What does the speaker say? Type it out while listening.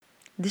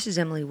This is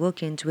Emily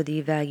Wilkins with the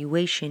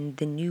Evaluation,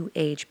 the New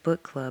Age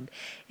Book Club,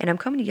 and I'm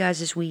coming to you guys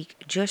this week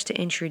just to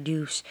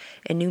introduce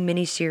a new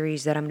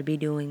mini-series that I'm going to be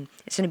doing.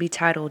 It's going to be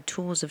titled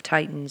Tools of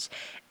Titans,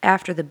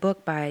 after the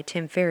book by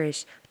Tim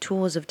Ferriss,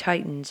 Tools of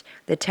Titans,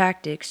 The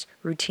Tactics,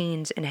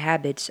 Routines, and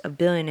Habits of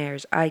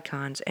Billionaires,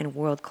 Icons, and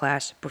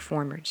World-Class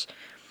Performers.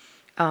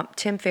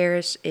 Tim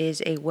Ferriss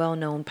is a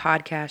well-known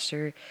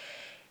podcaster,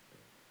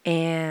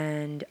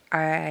 and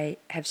I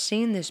have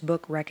seen this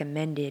book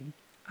recommended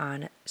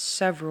on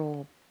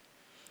several,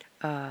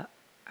 I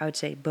would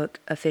say, book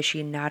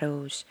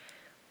aficionados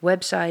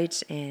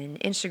websites and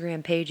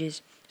Instagram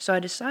pages. So I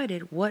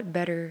decided what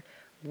better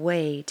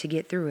way to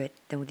get through it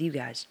than with you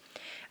guys.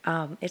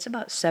 It's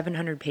about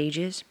 700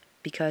 pages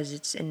because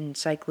it's an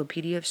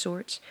encyclopedia of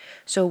sorts.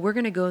 So we're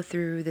going to go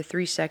through the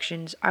three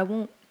sections. I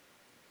won't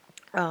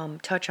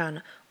touch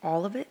on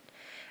all of it.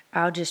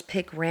 I'll just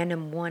pick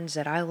random ones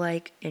that I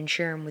like and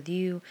share them with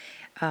you.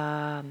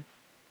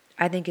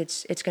 I think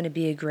it's going to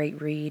be a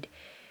great read.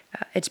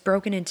 It's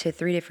broken into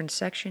three different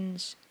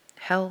sections: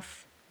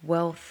 health,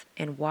 wealth,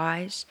 and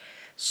wise.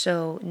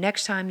 So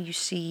next time you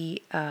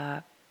see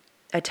a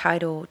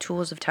title,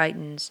 Tools of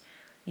Titans,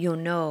 you'll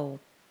know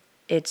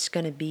it's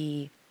going to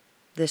be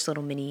this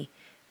little mini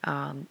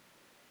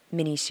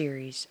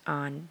series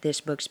on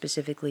this book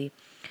specifically.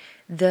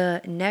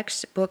 The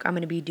next book I'm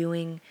going to be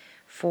doing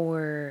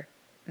for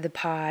the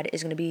pod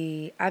is going to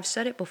be, I've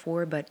said it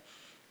before, but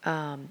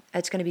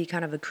it's going to be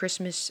kind of a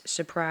Christmas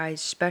surprise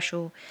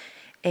special.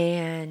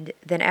 And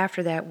then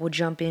after that, we'll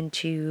jump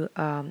into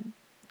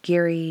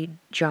Gary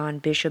John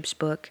Bishop's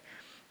book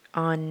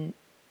on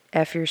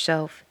F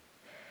Yourself.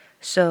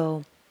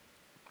 So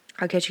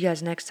I'll catch you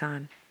guys next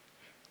time.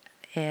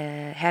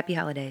 Happy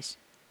holidays.